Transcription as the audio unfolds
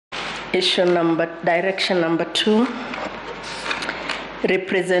Direction number 2,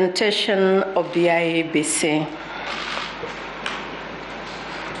 representation of the IEBC.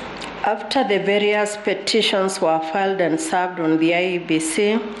 After the various petitions were filed and served on the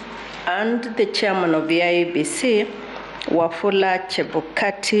IEBC, and the chairman of the IEBC, Wafula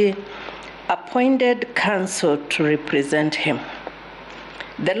Chebukati, appointed counsel to represent him.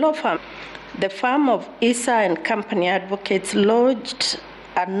 The firm of Issa and Company Advocates lodged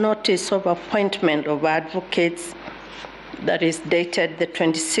a notice of appointment of advocates that is dated the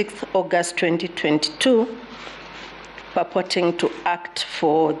 26th August 2022, purporting to act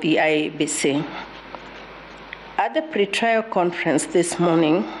for the IEBC. At the pre-trial conference this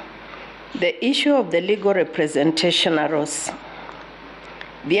morning, the issue of the legal representation arose.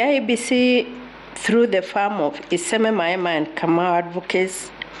 The IEBC, through the firm of Iseme Maema and Kamau Advocates,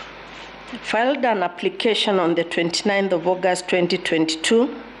 filed an application on the 29th of August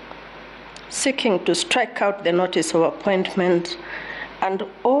 2022, seeking to strike out the notice of appointment and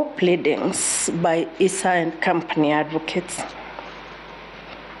all pleadings by Issa and Company Advocates.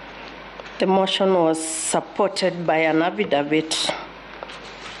 The motion was supported by an affidavit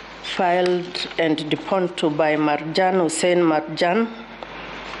filed and deposed to by Marjan Hussein Marjan,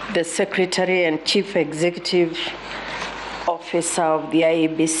 the Secretary and Chief Executive Officer of the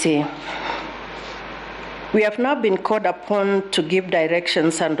IEBC. We have now been called upon to give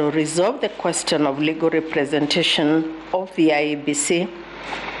directions and to resolve the question of legal representation of the IEBC.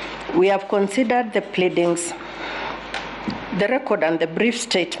 We have considered the pleadings, the record, and the brief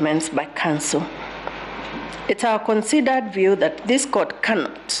statements by counsel. It's our considered view that this court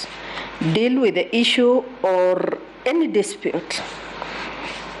cannot deal with the issue or any dispute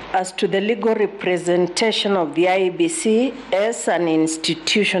as to the legal representation of the IEBC as an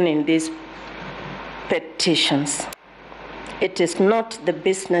institution in these petitions. It is not the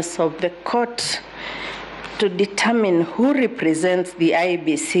business of the court to determine who represents the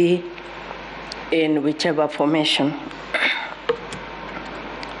IEBC in whichever formation.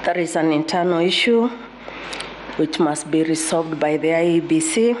 There is an internal issue which must be resolved by the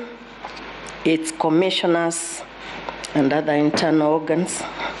IEBC, its commissioners, and other internal organs.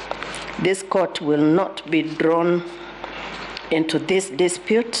 This court will not be drawn into this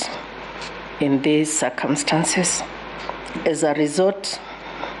dispute in these circumstances. As a result,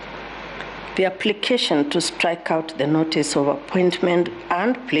 the application to strike out the notice of appointment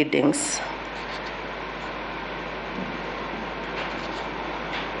and pleadings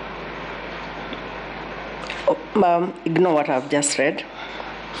ignore what I've just read.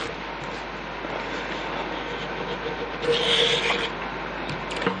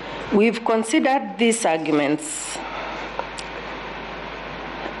 We've considered these arguments,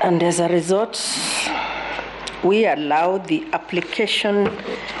 and as a result, we allow the application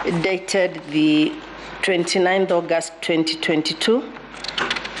dated the 29th August 2022.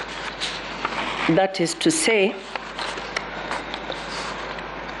 That is to say,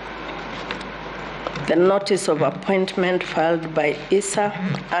 the notice of appointment filed by Issa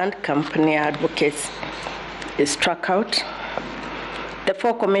and Company Advocates is struck out. The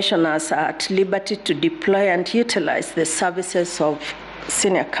 4 commissioners are at liberty to deploy and utilize the services of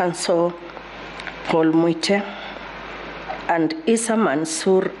Senior Counsel Paul Mwite and Issa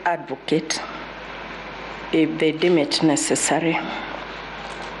Mansour Advocate if they deem it necessary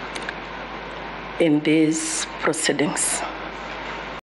in these proceedings.